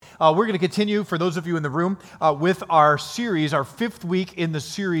We're going to continue, for those of you in the room, with our series, our fifth week in the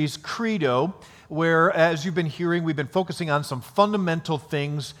series Credo, where, as you've been hearing, we've been focusing on some fundamental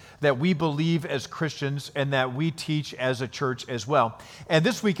things that we believe as Christians and that we teach as a church as well. And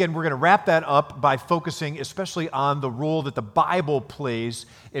this weekend, we're going to wrap that up by focusing especially on the role that the Bible plays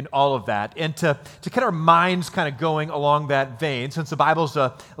in all of that. And to get our minds kind of going along that vein, since the Bible's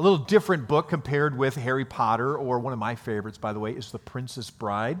a little different book compared with Harry Potter, or one of my favorites, by the way, is The Princess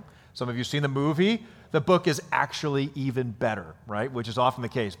Bride. Some of you have seen the movie. The book is actually even better, right? Which is often the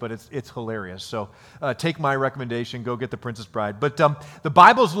case, but it's hilarious. So take my recommendation, go get The Princess Bride. But the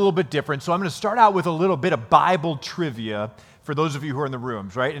Bible's a little bit different, so I'm going to start out with a little bit of Bible trivia for those of you who are in the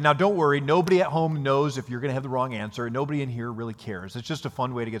rooms, right? And now don't worry, nobody at home knows if you're going to have the wrong answer. Nobody in here really cares. It's just a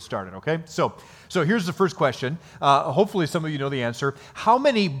fun way to get started, okay? So here's the first question. Hopefully some of you know the answer. How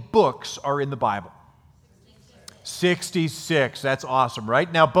many books are in the Bible? 66. That's awesome,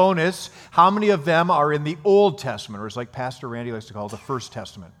 right? Now, bonus, how many of them are in the Old Testament, or as like Pastor Randy likes to call it, the First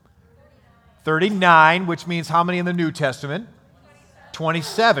Testament? 39, which means how many in the New Testament?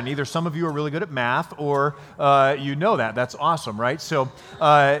 27. Either some of you are really good at math, or you know that. That's awesome, right? So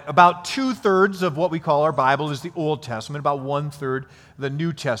about 2/3 of what we call our Bible is the Old Testament, about 1/3 the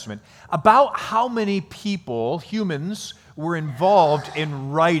New Testament. About how many people, humans, were involved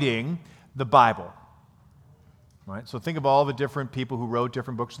in writing the Bible? Right, so think of all the different people who wrote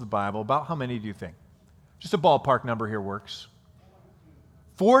different books of the Bible. About how many do you think? Just a ballpark number here works.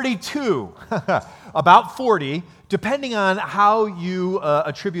 42. About 40, depending on how you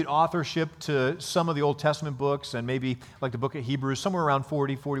attribute authorship to some of the Old Testament books, and maybe like the book of Hebrews, somewhere around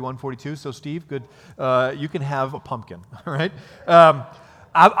 40, 41, 42. So Steve, good. You can have a pumpkin, all right?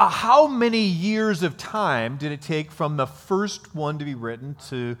 How many years of time did it take from the first one to be written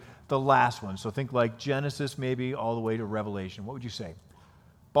to the last one? So think like Genesis maybe all the way to Revelation. What would you say?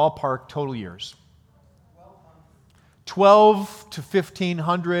 Ballpark total years. 12 to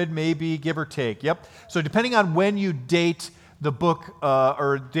 1500 maybe, give or take. Yep. So depending on when you date the book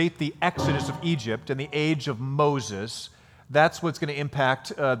or date the Exodus of Egypt and the age of Moses, that's what's going to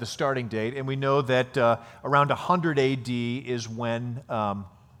impact the starting date. And we know that around 100 AD is when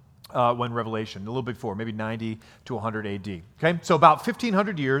Revelation, a little bit before, maybe 90 to 100 AD. Okay, so about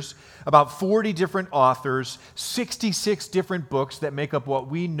 1,500 years, about 40 different authors, 66 different books that make up what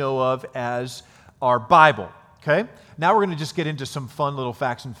we know of as our Bible. Okay, now we're going to just get into some fun little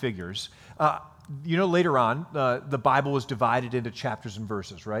facts and figures. Later on, the Bible was divided into chapters and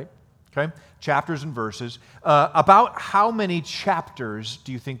verses, right? Okay, chapters and verses. About how many chapters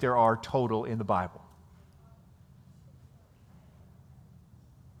do you think there are total in the Bible?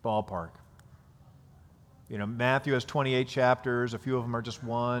 Ballpark. Matthew has 28 chapters. A few of them are just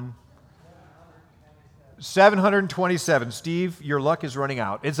one. 727. Steve, your luck is running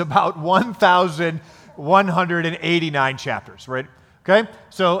out. It's about 1,189 chapters, right? Okay?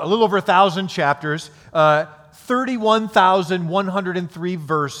 So a little over 1,000 chapters, 31,103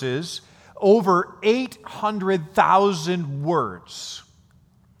 verses, over 800,000 words,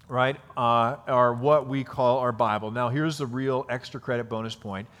 right, are what we call our Bible. Now, here's the real extra credit bonus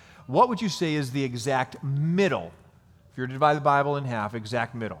point. What would you say is the exact middle? If you were to divide the Bible in half,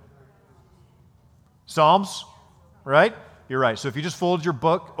 exact middle. Psalms, right? You're right. So if you just fold your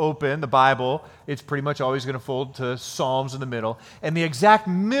book open, the Bible, it's pretty much always going to fold to Psalms in the middle. And the exact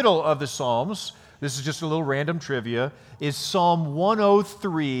middle of the Psalms, this is just a little random trivia, is Psalm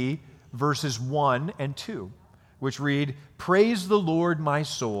 103, verses 1 and 2. Which read, "Praise the Lord, my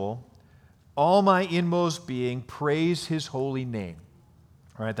soul, all my inmost being, praise his holy name."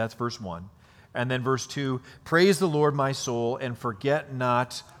 All right, that's verse 1. And then verse 2, "Praise the Lord, my soul, and forget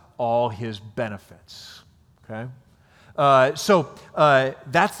not all his benefits." Okay? So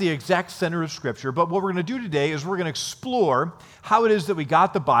that's the exact center of Scripture. But what we're going to do today is we're going to explore how it is that we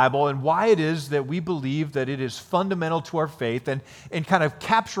got the Bible and why it is that we believe that it is fundamental to our faith, and kind of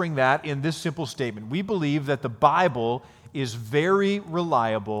capturing that in this simple statement. We believe that the Bible is very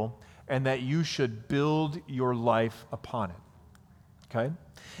reliable and that you should build your life upon it. Okay?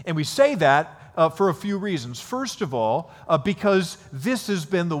 And we say that for a few reasons. First of all, because this has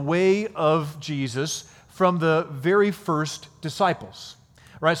been the way of Jesus from the very first disciples.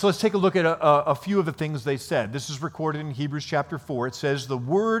 Right, so let's take a look at a few of the things they said. This is recorded in Hebrews chapter 4. It says, "The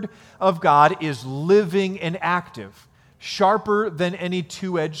word of God is living and active, sharper than any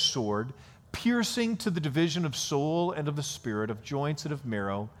two-edged sword, piercing to the division of soul and of the spirit, of joints and of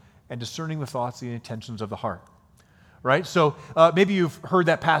marrow, and discerning the thoughts and the intentions of the heart." right? So maybe you've heard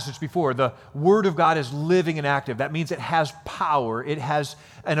that passage before. The Word of God is living and active. That means it has power. It has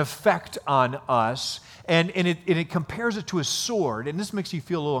an effect on us. And it compares it to a sword. And this makes you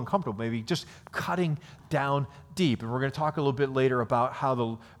feel a little uncomfortable, maybe just cutting down deep. And we're going to talk a little bit later about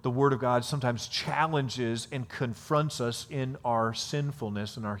how the Word of God sometimes challenges and confronts us in our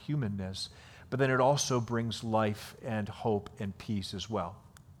sinfulness and our humanness. But then it also brings life and hope and peace as well.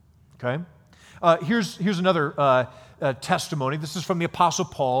 Okay? Here's another testimony. This is from the Apostle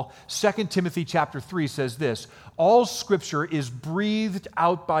Paul. 2 Timothy chapter 3 says this: all Scripture is breathed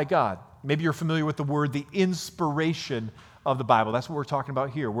out by God. Maybe you're familiar with the word, the inspiration of the Bible. That's what we're talking about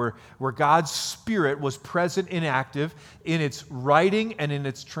here, where God's Spirit was present and active in its writing and in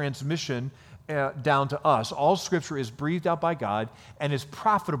its transmission down to us. All Scripture is breathed out by God and is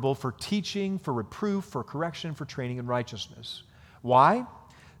profitable for teaching, for reproof, for correction, for training in righteousness. Why?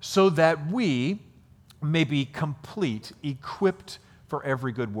 So that we may be complete, equipped for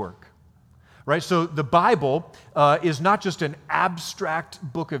every good work. Right? So the Bible is not just an abstract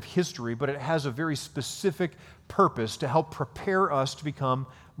book of history, but it has a very specific purpose to help prepare us to become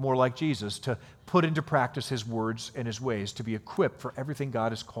more like Jesus, to put into practice His words and His ways, to be equipped for everything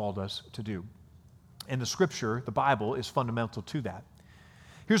God has called us to do. And the Scripture, the Bible, is fundamental to that.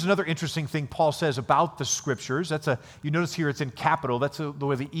 Here's another interesting thing Paul says about the Scriptures. You notice here it's in capital. That's the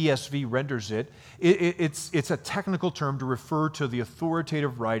way the ESV renders it. It's a technical term to refer to the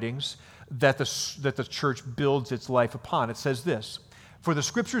authoritative writings that the church builds its life upon. It says this: for the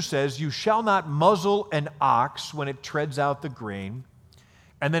Scripture says, you shall not muzzle an ox when it treads out the grain.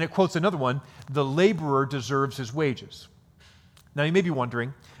 And then it quotes another one: the laborer deserves his wages. Now you may be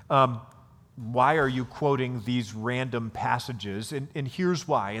wondering, why are you quoting these random passages? And here's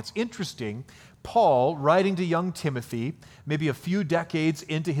why. It's interesting. Paul, writing to young Timothy, maybe a few decades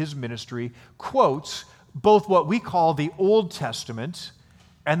into his ministry, quotes both what we call the Old Testament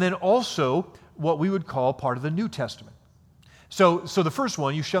and then also what we would call part of the New Testament. So the first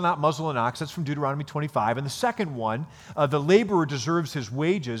one, you shall not muzzle an ox, that's from Deuteronomy 25. And the second one, the laborer deserves his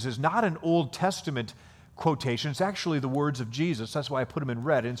wages, is not an Old Testament quotation. It's actually the words of Jesus. That's why I put them in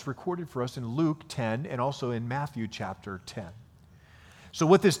red. And it's recorded for us in Luke 10 and also in Matthew chapter 10. So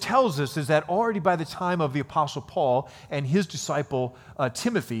what this tells us is that already by the time of the Apostle Paul and his disciple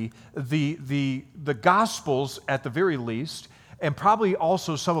Timothy, the Gospels at the very least, and probably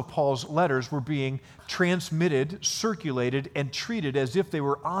also some of Paul's letters, were being transmitted, circulated, and treated as if they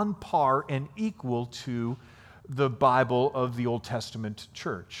were on par and equal to the Bible of the Old Testament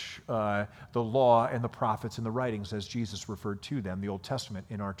church, the law and the prophets and the writings, as Jesus referred to them, the Old Testament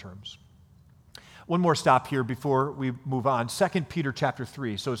in our terms. One more stop here before we move on. 2 Peter chapter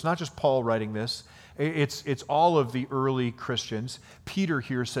 3. So it's not just Paul writing this. It's all of the early Christians. Peter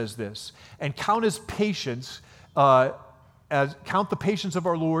here says this: and count the patience of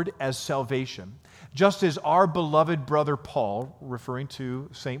our Lord as salvation, just as our beloved brother Paul, referring to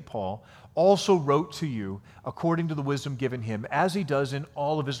St. Paul, also wrote to you according to the wisdom given him, as he does in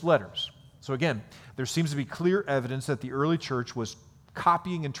all of his letters. So again, there seems to be clear evidence that the early church was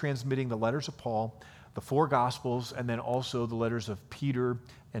copying and transmitting the letters of Paul, the four Gospels, and then also the letters of Peter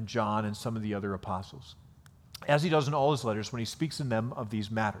and John and some of the other apostles, as he does in all his letters when he speaks in them of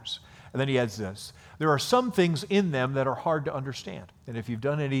these matters. And then he adds this: there are some things in them that are hard to understand. And if you've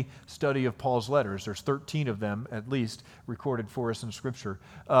done any study of Paul's letters, there's 13 of them at least recorded for us in Scripture.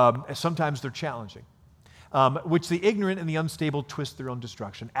 Sometimes they're challenging, which the ignorant and the unstable twist their own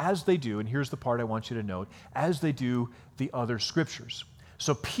destruction, as they do, and here's the part I want you to note, as they do the other Scriptures.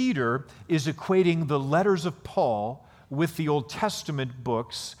 So Peter is equating the letters of Paul with the Old Testament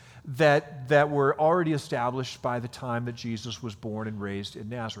books that were already established by the time that Jesus was born and raised in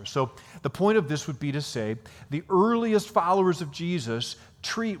Nazareth. So the point of this would be to say the earliest followers of Jesus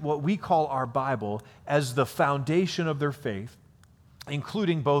treat what we call our Bible as the foundation of their faith,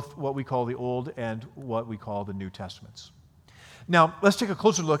 including both what we call the Old and what we call the New Testaments. Now, let's take a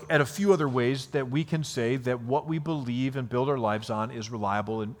closer look at a few other ways that we can say that what we believe and build our lives on is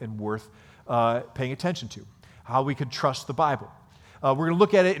reliable and worth paying attention to, how we can trust the Bible. We're going to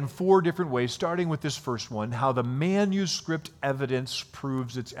look at it in 4 different ways, starting with this first one: how the manuscript evidence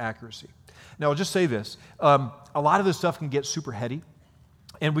proves its accuracy. Now, I'll just say this. A lot of this stuff can get super heady,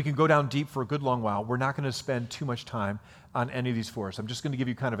 and we can go down deep for a good long while. We're not going to spend too much time on any of these for us. I'm just going to give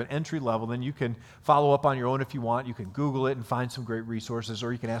you kind of an entry level, then you can follow up on your own if you want. You can Google it and find some great resources,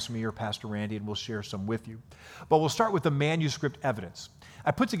 or you can ask me or Pastor Randy, and we'll share some with you. But we'll start with the manuscript evidence.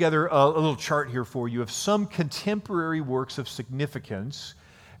 I put together a little chart here for you of some contemporary works of significance,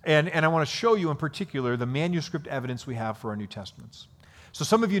 and I want to show you in particular the manuscript evidence we have for our New Testaments. So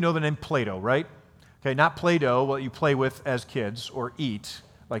some of you know the name Plato, right? Okay, not Play-Doh, what you play with as kids or eat.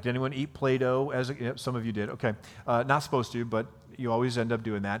 Like, did anyone eat Play-Doh? Some of you did. Okay, not supposed to, but you always end up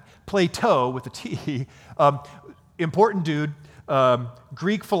doing that. Plato with a T, important dude,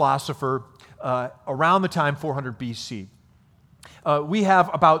 Greek philosopher, around the time 400 BC. We have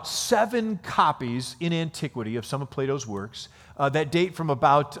about 7 copies in antiquity of some of Plato's works that date from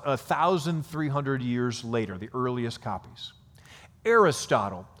about 1,300 years later, the earliest copies.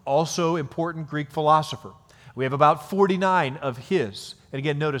 Aristotle, also important Greek philosopher. We have about 49 of his. And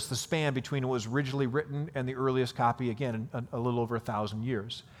again, notice the span between what was originally written and the earliest copy, again, a little over 1,000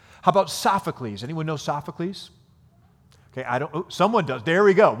 years. How about Sophocles? Anyone know Sophocles? Okay, someone does. There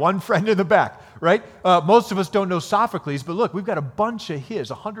we go. One friend in the back, right? Most of us don't know Sophocles, but look, we've got a bunch of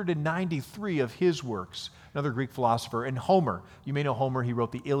his, 193 of his works. Another Greek philosopher. And Homer. You may know Homer. He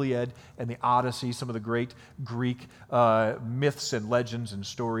wrote the Iliad and the Odyssey, some of the great Greek myths and legends and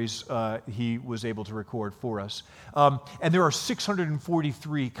stories he was able to record for us. And there are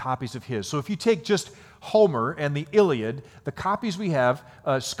 643 copies of his. So if you take just Homer and the Iliad, the copies we have,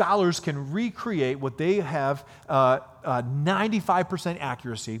 scholars can recreate what they have 95%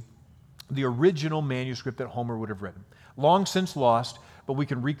 accuracy, the original manuscript that Homer would have written. Long since lost, but we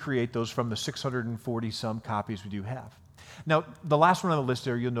can recreate those from the 640-some copies we do have. Now, the last one on the list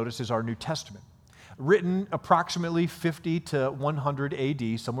there, you'll notice, is our New Testament. Written approximately 50 to 100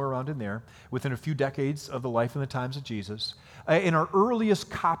 AD, somewhere around in there, within a few decades of the life and the times of Jesus. In our earliest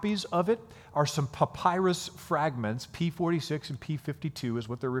copies of it are some papyrus fragments, P46 and P52 is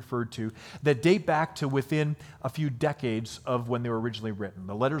what they're referred to, that date back to within a few decades of when they were originally written.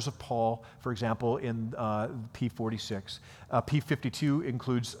 The letters of Paul, for example, in P46. P52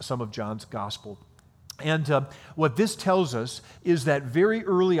 includes some of John's gospel. And what this tells us is that very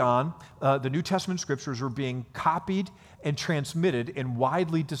early on, the New Testament scriptures were being copied and transmitted and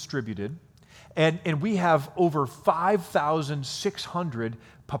widely distributed. And we have over 5,600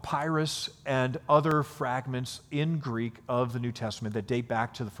 papyrus and other fragments in Greek of the New Testament that date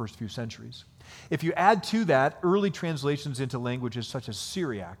back to the first few centuries. If you add to that early translations into languages such as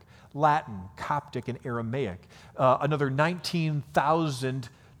Syriac, Latin, Coptic, and Aramaic, another 19,000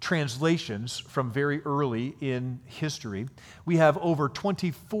 translations from very early in history. We have over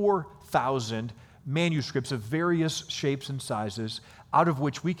 24,000 manuscripts of various shapes and sizes, out of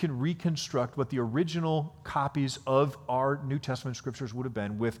which we can reconstruct what the original copies of our New Testament scriptures would have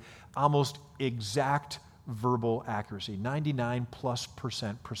been with almost exact verbal accuracy,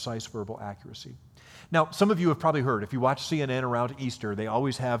 99+% precise verbal accuracy. Now, some of you have probably heard, if you watch CNN around Easter, they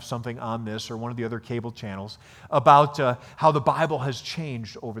always have something on this or one of the other cable channels about how the Bible has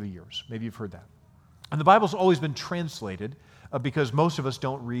changed over the years. Maybe you've heard that. And the Bible's always been translated because most of us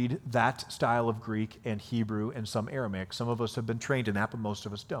don't read that style of Greek and Hebrew and some Aramaic. Some of us have been trained in that, but most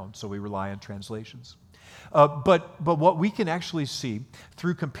of us don't, so we rely on translations. But what we can actually see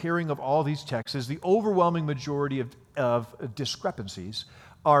through comparing of all these texts is the overwhelming majority of discrepancies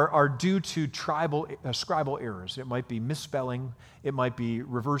are due to scribal errors. It might be misspelling, it might be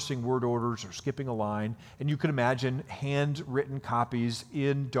reversing word orders or skipping a line, and you can imagine handwritten copies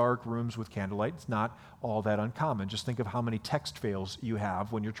in dark rooms with candlelight. It's not all that uncommon. Just think of how many text fails you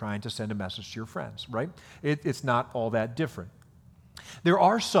have when you're trying to send a message to your friends, right? It's not all that different. There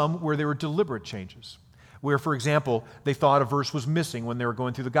are some where there were deliberate changes, where, for example, they thought a verse was missing when they were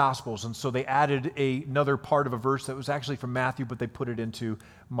going through the Gospels, and so they added another part of a verse that was actually from Matthew, but they put it into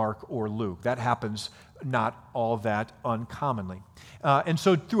Mark or Luke. That happens not all that uncommonly. And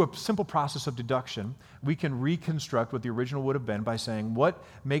so through a simple process of deduction, we can reconstruct what the original would have been by saying what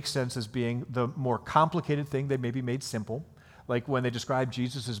makes sense as being the more complicated thing they maybe made simple. Like when they describe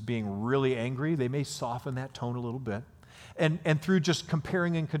Jesus as being really angry, they may soften that tone a little bit. And through just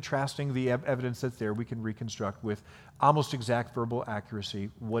comparing and contrasting the evidence that's there, we can reconstruct with almost exact verbal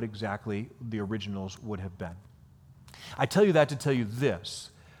accuracy what exactly the originals would have been. I tell you that to tell you this.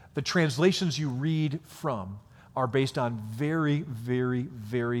 The translations you read from are based on very, very,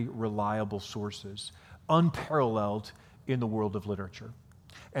 very reliable sources, unparalleled in the world of literature.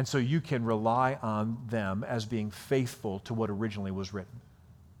 And so you can rely on them as being faithful to what originally was written.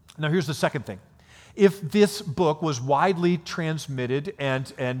 Now here's the second thing. If this book was widely transmitted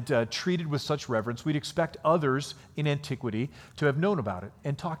and treated with such reverence, we'd expect others in antiquity to have known about it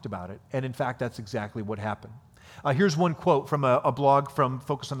and talked about it. And in fact, that's exactly what happened. Here's one quote from a blog from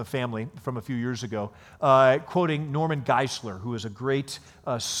Focus on the Family from a few years ago, quoting Norman Geisler, who is a great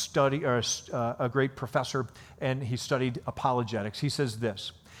a great professor, and he studied apologetics. He says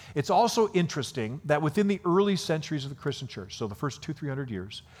this: "It's also interesting that within the early centuries of the Christian church, so the first 200-300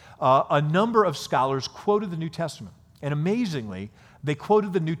 years, a number of scholars quoted the New Testament And amazingly, they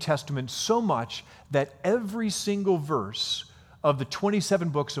quoted the New Testament so much that every single verse of the 27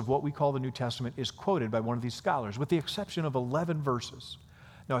 books of what we call the New Testament is quoted by one of these scholars, with the exception of 11 verses.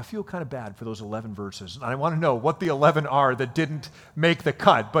 Now, I feel kind of bad for those 11 verses, and I want to know what the 11 are that didn't make the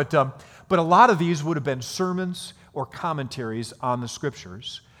cut. But a lot of these would have been sermons or commentaries on the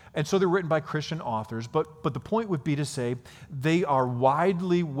Scriptures. And so they're written by Christian authors, but the point would be to say they are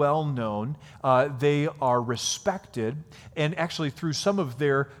widely well known, they are respected, and actually through some of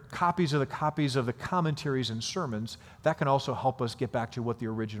their copies of the commentaries and sermons, that can also help us get back to what the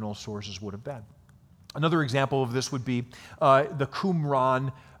original sources would have been. Another example of this would be the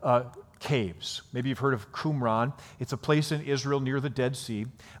Qumran caves. Maybe you've heard of Qumran. It's a place in Israel near the Dead Sea,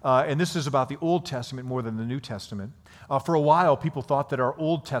 and this is about the Old Testament more than the New Testament. For a while, people thought that our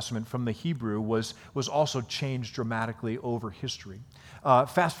Old Testament from the Hebrew was also changed dramatically over history.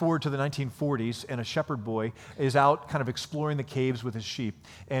 Fast forward to the 1940s, and a shepherd boy is out kind of exploring the caves with his sheep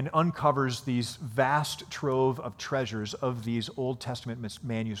and uncovers these vast trove of treasures of these Old Testament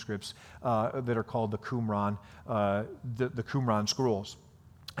manuscripts that are called the Qumran scrolls.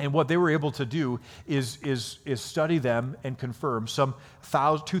 And what they were able to do is study them and confirm some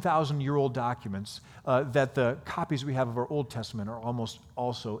 2,000-year-old documents that the copies we have of our Old Testament are almost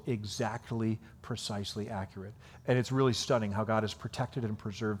also exactly, precisely accurate. And it's really stunning how God has protected and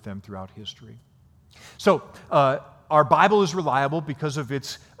preserved them throughout history. So our Bible is reliable because of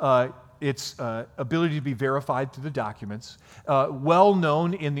its ability to be verified through the documents, well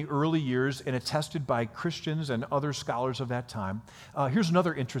known in the early years and attested by Christians and other scholars of that time. Here's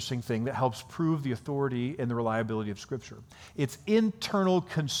another interesting thing that helps prove the authority and the reliability of Scripture. Its internal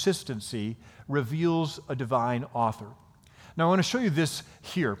consistency reveals a divine author. Now, I want to show you this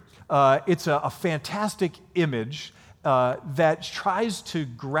here. It's a fantastic image that tries to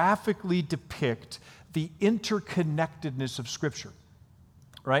graphically depict the interconnectedness of Scripture.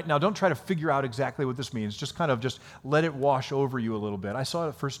 Right? Now, don't try to figure out exactly what this means. Just let it wash over you a little bit. I saw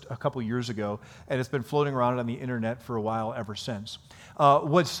it first a couple years ago, and it's been floating around on the internet for a while ever since.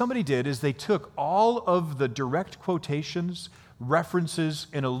 What somebody did is they took all of the direct quotations, references,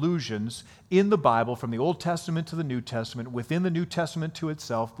 and allusions in the Bible from the Old Testament to the New Testament, within the New Testament to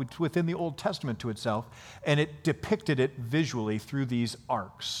itself, within the Old Testament to itself, and it depicted it visually through these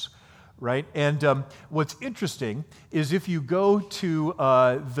arcs. Right? And what's interesting is if you go to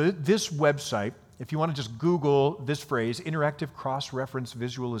this website, if you want to just Google this phrase, interactive cross-reference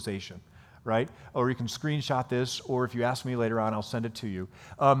visualization, right? Or you can screenshot this, or if you ask me later on, I'll send it to you.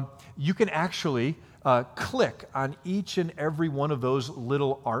 You can actually click on each and every one of those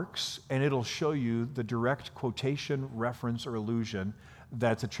little arcs, and it'll show you the direct quotation, reference, or allusion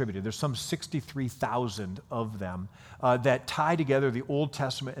that's attributed. There's some 63,000 of them that tie together the Old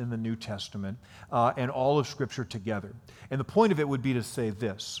Testament and the New Testament and all of Scripture together. And the point of it would be to say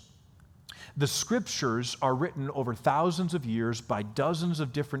this. The Scriptures are written over thousands of years by dozens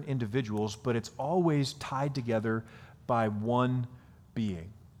of different individuals, but it's always tied together by one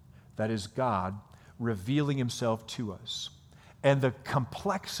being. That is God revealing Himself to us. And the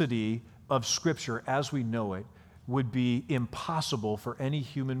complexity of Scripture as we know it would be impossible for any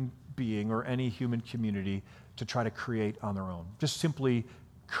human being or any human community to try to create on their own. Just simply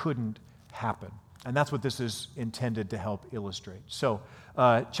couldn't happen. And that's what this is intended to help illustrate. So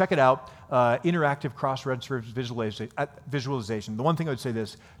check it out, interactive cross-reference visualization. The one thing I would say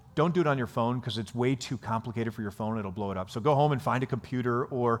this, don't do it on your phone because it's way too complicated for your phone. It'll blow it up. So go home and find a computer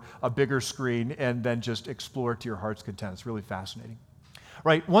or a bigger screen and then just explore it to your heart's content. It's really fascinating.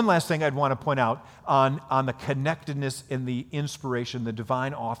 Right, one last thing I'd want to point out on the connectedness and the inspiration, the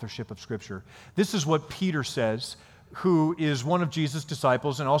divine authorship of Scripture. This is what Peter says, who is one of Jesus'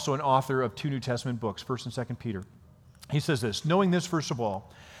 disciples and also an author of 2 New Testament books, 1st and 2nd Peter. He says this, knowing this, first of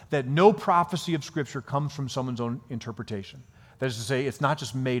all, that no prophecy of Scripture comes from someone's own interpretation. That is to say, it's not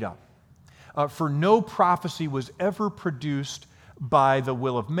just made up. For no prophecy was ever produced by the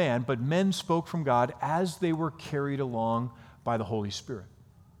will of man, but men spoke from God as they were carried along by the Holy Spirit.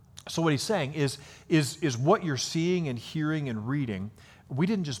 So what he's saying is what you're seeing and hearing and reading, we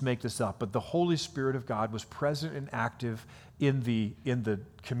didn't just make this up, but the Holy Spirit of God was present and active in the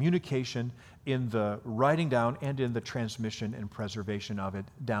communication, in the writing down, and in the transmission and preservation of it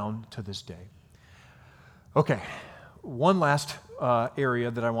down to this day. Okay, one last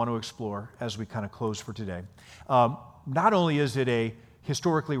area that I want to explore as we kind of close for today. Not only is it a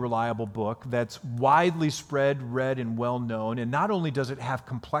historically reliable book that's widely spread, read, and well known. And not only does it have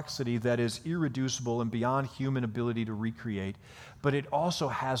complexity that is irreducible and beyond human ability to recreate, but it also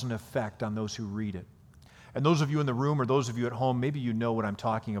has an effect on those who read it. And those of you in the room or those of you at home, maybe you know what I'm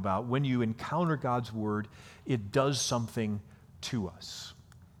talking about. When you encounter God's word, it does something to us.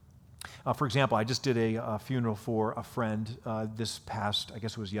 For example, I just did a funeral for a friend this past, I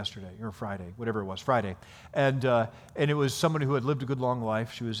guess it was yesterday or Friday, whatever it was, Friday. And it was someone who had lived a good long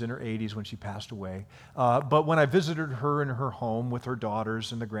life. She was in her 80s when she passed away. But when I visited her in her home with her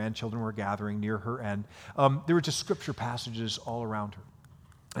daughters and the grandchildren were gathering near her end, there were just scripture passages all around her.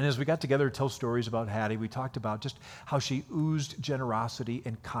 And as we got together to tell stories about Hattie, we talked about just how she oozed generosity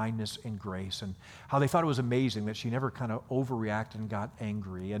and kindness and grace, and how they thought it was amazing that she never kind of overreacted and got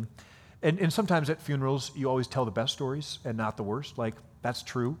angry. And sometimes at funerals, you always tell the best stories and not the worst. Like, that's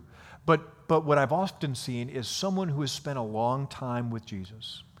true. But what I've often seen is someone who has spent a long time with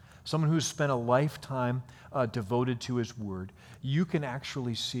Jesus, someone who has spent a lifetime devoted to his word. You can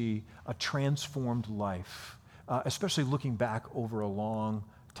actually see a transformed life, especially looking back over a long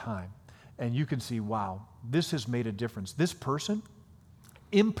time. And you can see, wow, this has made a difference. This person,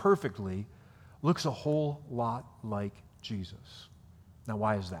 imperfectly, looks a whole lot like Jesus. Now,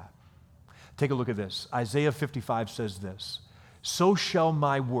 why is that? Take a look at this. Isaiah 55 says this, "So shall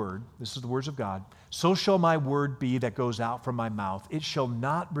my word," this is the words of God, "so shall my word be that goes out from my mouth. It shall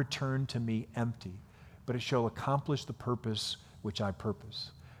not return to me empty, but it shall accomplish the purpose which I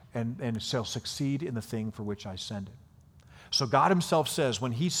purpose, and it shall succeed in the thing for which I send it." So God himself says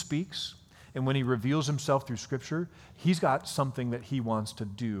when he speaks and when he reveals himself through Scripture, he's got something that he wants to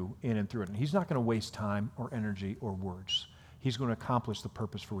do in and through it. And he's not going to waste time or energy or words. He's going to accomplish the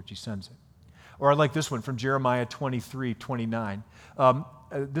purpose for which he sends it. Or I like this one from Jeremiah 23:29.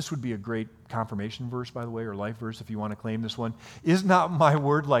 This would be a great confirmation verse, by the way, or life verse if you want to claim this one. "Is not my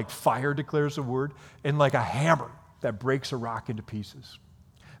word like fire, declares the word, and like a hammer that breaks a rock into pieces?"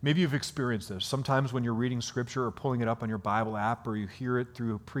 Maybe you've experienced this. Sometimes when you're reading Scripture or pulling it up on your Bible app, or you hear it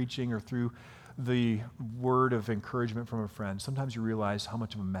through preaching or through the word of encouragement from a friend, sometimes you realize how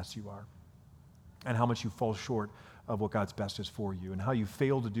much of a mess you are and how much you fall short of what God's best is for you, and how you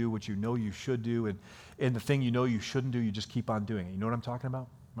fail to do what you know you should do, and the thing you know you shouldn't do, you just keep on doing it. You know what I'm talking about,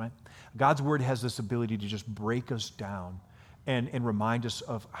 right? God's word has this ability to just break us down and remind us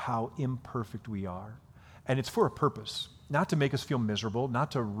of how imperfect we are. And it's for a purpose, not to make us feel miserable,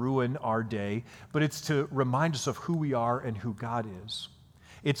 not to ruin our day, but it's to remind us of who we are and who God is.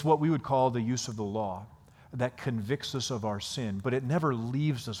 It's what we would call the use of the law that convicts us of our sin, but it never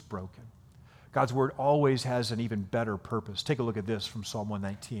leaves us broken. God's word always has an even better purpose. Take a look at this from Psalm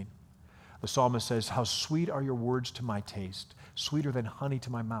 119. The psalmist says, "How sweet are your words to my taste, sweeter than honey to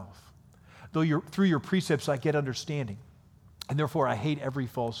my mouth. Through your precepts I get understanding, and therefore I hate every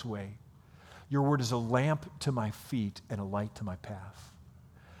false way. Your word is a lamp to my feet and a light to my path."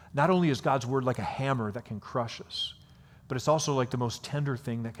 Not only is God's word like a hammer that can crush us, but it's also like the most tender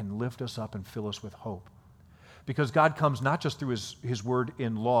thing that can lift us up and fill us with hope. Because God comes not just through his word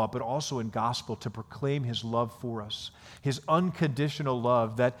in law, but also in gospel to proclaim his love for us, his unconditional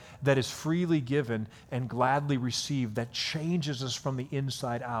love that is freely given and gladly received, that changes us from the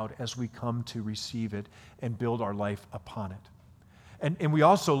inside out as we come to receive it and build our life upon it. And we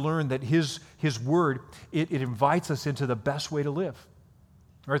also learn that his word, it invites us into the best way to live.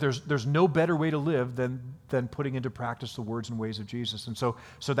 Right? There's no better way to live than putting into practice the words and ways of Jesus. And so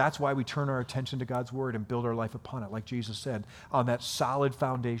that's why we turn our attention to God's word and build our life upon it, like Jesus said, on that solid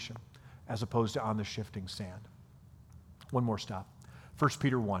foundation as opposed to on the shifting sand. One more stop. 1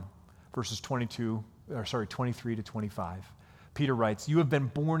 Peter 1, verses 23 to 25. Peter writes, "You have been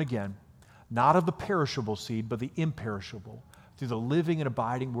born again, not of the perishable seed, but the imperishable, through the living and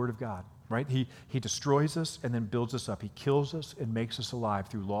abiding word of God." Right? He destroys us and then builds us up. He kills us and makes us alive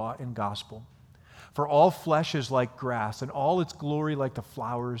through law and gospel. "For all flesh is like grass, and all its glory like the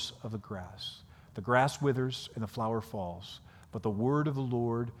flowers of the grass. The grass withers and the flower falls, but the word of the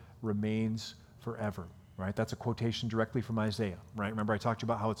Lord remains forever." Right? That's a quotation directly from Isaiah. Right? Remember I talked to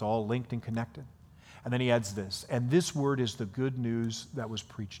you about how it's all linked and connected. And then he adds this, "And this word is the good news that was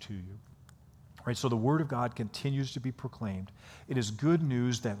preached to you." Right, so the word of God continues to be proclaimed. It is good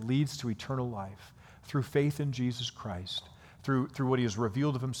news that leads to eternal life through faith in Jesus Christ, through what he has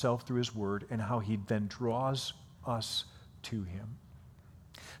revealed of himself through his word, and how he then draws us to him.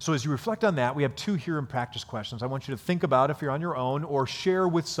 So as you reflect on that, we have 2 here in practice questions I want you to think about if you're on your own, or share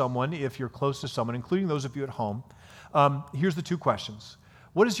with someone if you're close to someone, including those of you at home. Here's the 2 questions.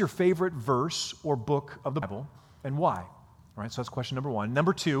 What is your favorite verse or book of the Bible, and why? All right, so that's question number 1.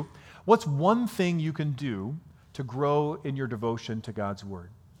 Number 2, what's one thing you can do to grow in your devotion to God's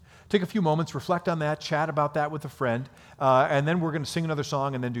word? Take a few moments, reflect on that, chat about that with a friend, and then we're going to sing another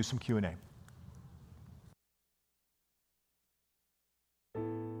song and then do some Q&A.